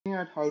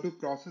at how to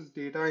process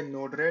data in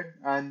Node-RED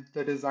and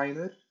the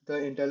designer, the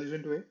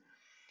intelligent way.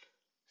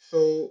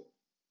 So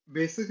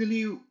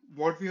basically,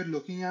 what we are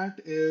looking at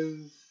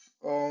is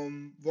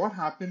what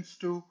happens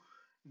to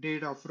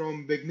data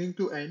from beginning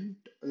to end,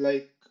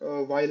 like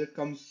while it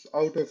comes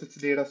out of its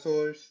data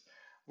source,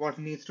 what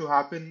needs to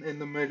happen in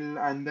the middle,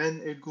 and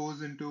then it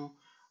goes into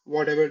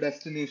whatever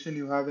destination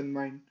you have in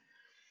mind.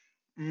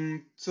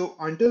 So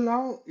until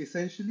now,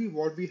 essentially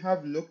what we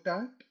have looked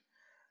at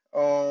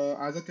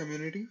as a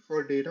community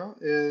for data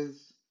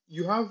is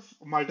you have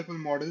multiple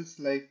models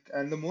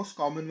and the most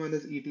common one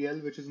is ETL,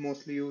 which is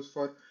mostly used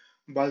for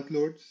bulk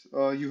loads.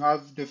 You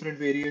have different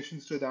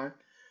variations to that.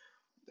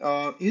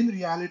 In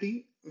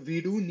reality,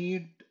 we do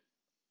need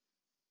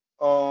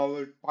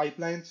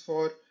pipelines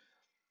for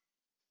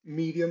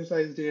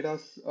medium-sized data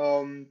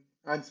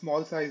and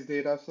small-sized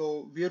data.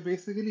 So we are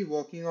basically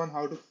working on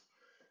how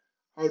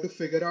to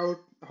figure out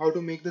how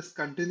to make this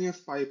continuous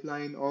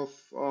pipeline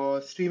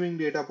of streaming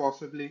data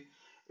possibly.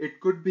 It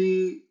could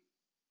be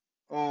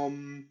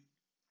um,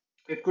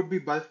 it could be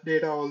bulk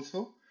data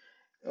also.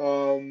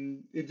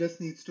 It just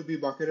needs to be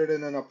bucketed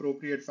in an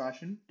appropriate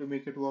fashion to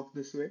make it work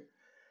this way.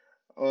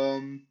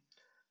 Um,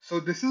 so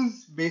this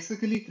is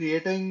basically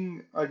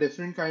creating a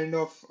different kind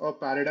of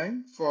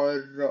paradigm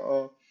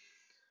for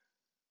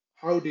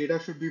how data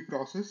should be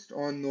processed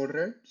on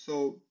Node-RED.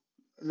 So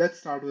let's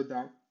start with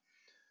that.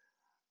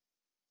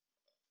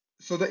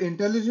 So the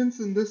intelligence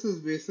in this is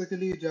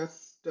basically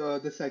just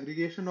the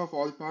segregation of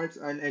all parts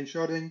and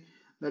ensuring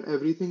that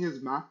everything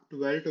is mapped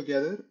well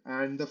together,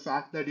 and the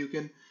fact that you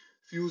can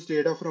fuse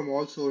data from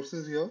all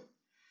sources here.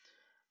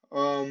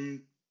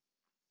 Um,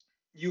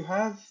 you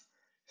have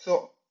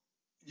so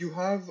you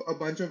have a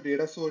bunch of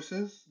data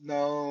sources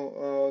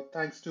now,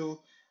 thanks to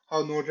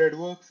how Node-RED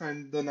works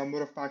and the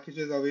number of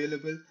packages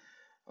available.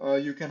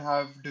 You can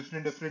have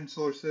different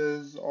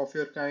sources of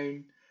your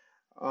kind.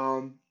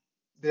 Um,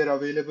 they're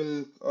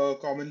available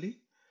commonly.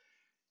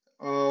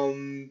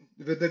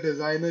 With the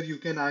designer, you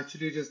can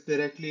actually just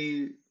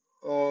directly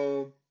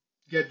uh,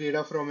 get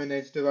data from an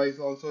edge device.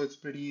 Also, it's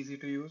pretty easy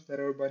to use.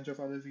 There are a bunch of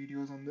other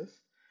videos on this.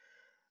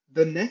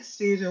 The next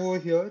stage over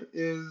here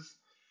is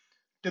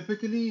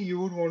typically you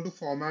would want to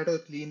format or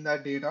clean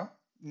that data.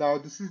 Now,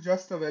 this is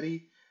just a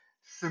very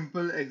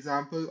simple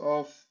example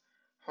of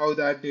how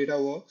that data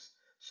works.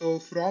 So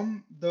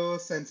from the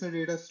sensor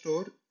data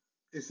store,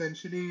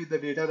 essentially the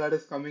data that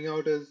is coming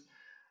out is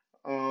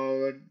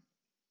uh,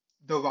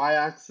 the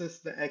y-axis,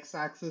 the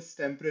x-axis,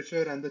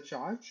 temperature, and the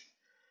charge.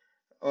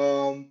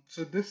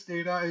 So this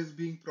data is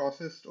being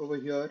processed over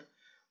here.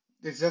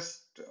 It's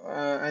just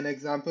an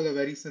example, a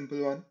very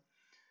simple one.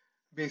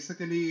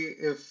 Basically,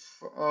 if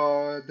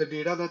the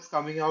data that's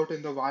coming out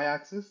in the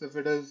y-axis, if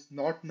it is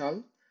not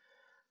null,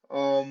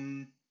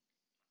 um,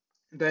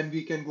 then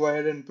we can go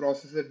ahead and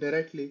process it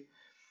directly.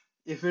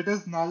 If it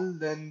is null,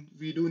 then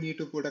we do need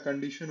to put a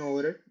condition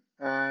over it.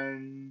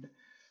 And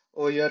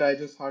over here, I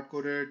just hard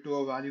coded it to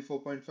a value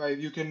 4.5.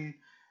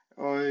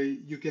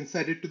 You can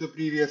set it to the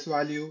previous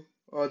value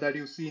that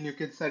you've seen. You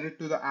can set it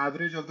to the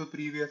average of the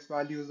previous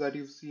values that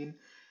you've seen.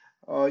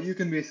 You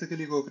can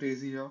basically go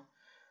crazy here.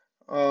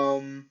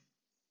 Um,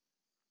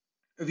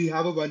 we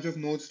have a bunch of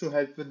nodes to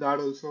help with that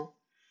also.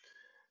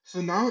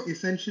 So now,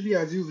 essentially,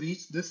 as you've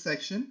reached this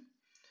section,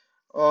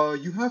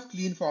 you have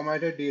clean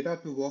formatted data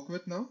to work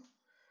with now.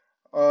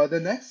 The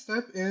next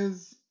step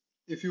is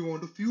if you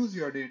want to fuse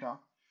your data.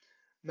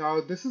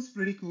 Now, this is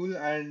pretty cool,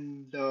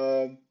 and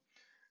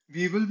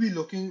we will be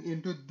looking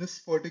into this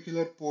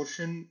particular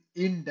portion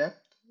in depth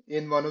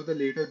in one of the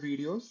later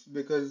videos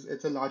because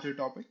it's a larger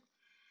topic.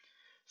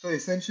 So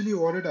essentially,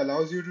 what it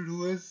allows you to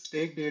do is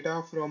take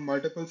data from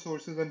multiple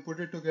sources and put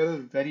it together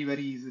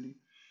very easily.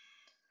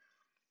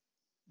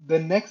 The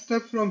next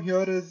step from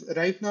here is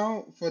right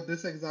now, for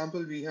this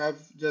example, we have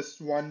just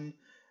one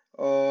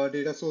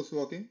data source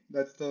working.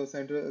 That's the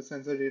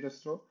sensor data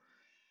store.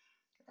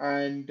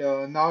 And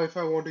now if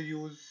I want to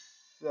use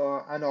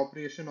an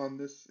operation on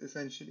this,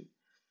 essentially.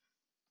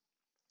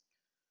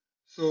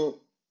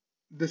 So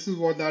this is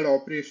what that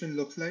operation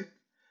looks like.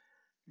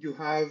 You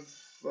have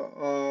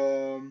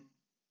a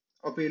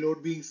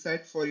payload being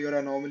set for your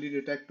anomaly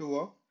detect to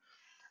work.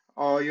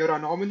 Your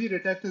anomaly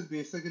detect is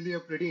basically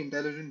a pretty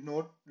intelligent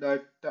node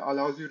that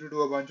allows you to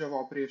do a bunch of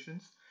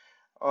operations.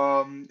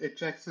 It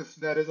checks if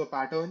there is a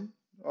pattern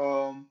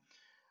um,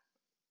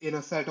 in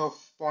a set of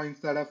points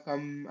that have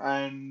come,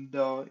 and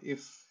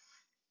if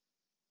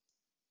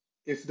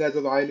there's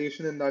a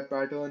violation in that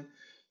pattern,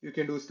 you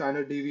can do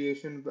standard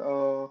deviation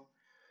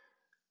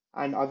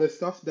and other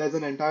stuff. There's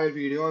an entire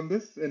video on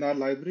this in our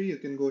library. You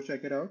can go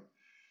check it out.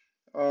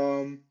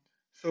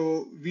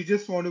 So we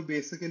just want to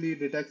basically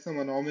detect some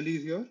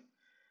anomalies here.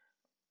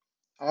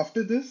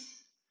 After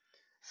this,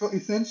 so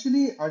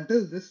essentially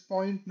until this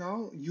point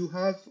now, you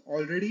have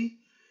already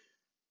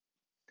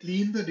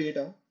cleaned the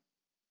data.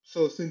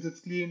 So since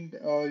it's cleaned,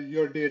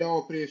 your data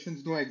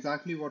operations know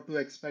exactly what to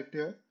expect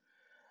here.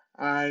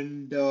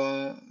 And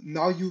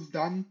now you've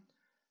done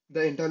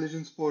the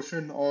intelligence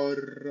portion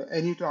or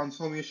any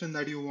transformation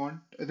that you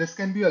want. This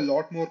can be a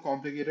lot more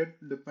complicated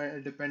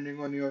depending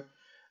on your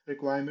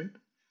requirement.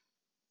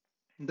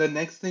 The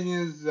next thing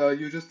is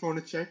you just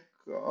want to check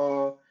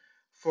for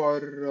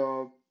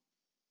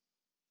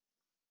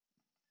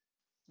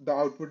the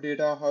output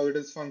data, how it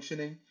is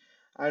functioning.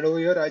 And over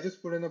here, I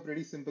just put in a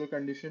pretty simple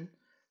condition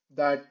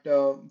that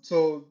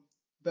so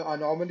the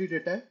anomaly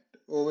detect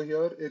over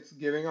here, it's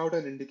giving out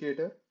an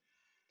indicator.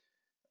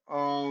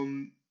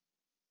 Um,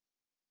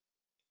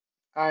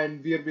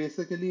 and we are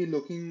basically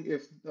looking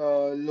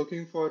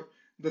for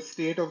the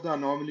state of the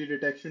anomaly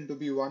detection to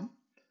be one.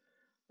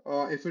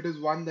 If it is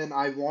one, then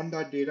I want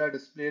that data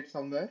displayed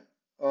somewhere.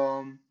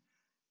 Um,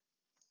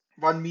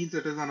 One means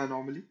it is an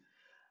anomaly.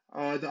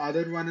 The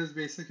other one is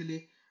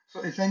basically,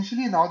 so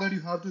essentially now that you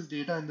have this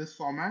data in this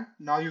format,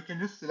 now you can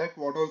just select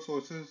what all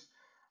sources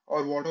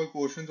or what all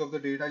portions of the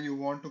data you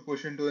want to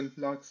push into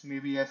influx,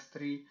 maybe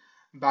S3,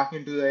 back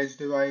into the edge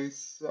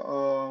device,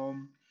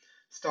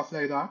 stuff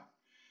like that.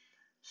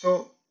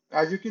 So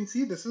as you can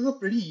see, this is a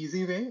pretty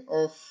easy way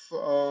of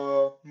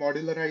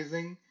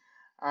modularizing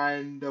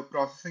and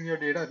processing your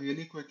data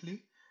really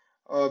quickly,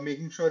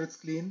 making sure it's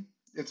clean,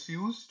 it's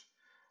fused,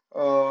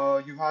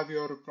 you have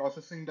your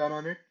processing done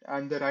on it,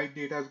 and the right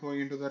data is going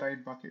into the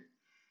right bucket.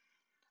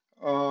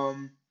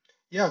 Um,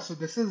 yeah, so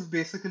this is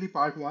basically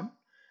part one.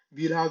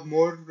 We'll have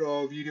more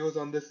videos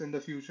on this in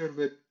the future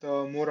with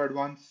more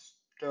advanced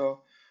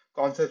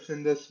concepts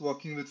in this,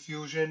 working with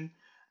Fusion.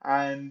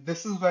 And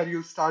this is where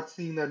you'll start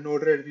seeing that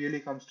Node-RED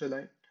really comes to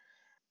life.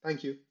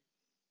 Thank you.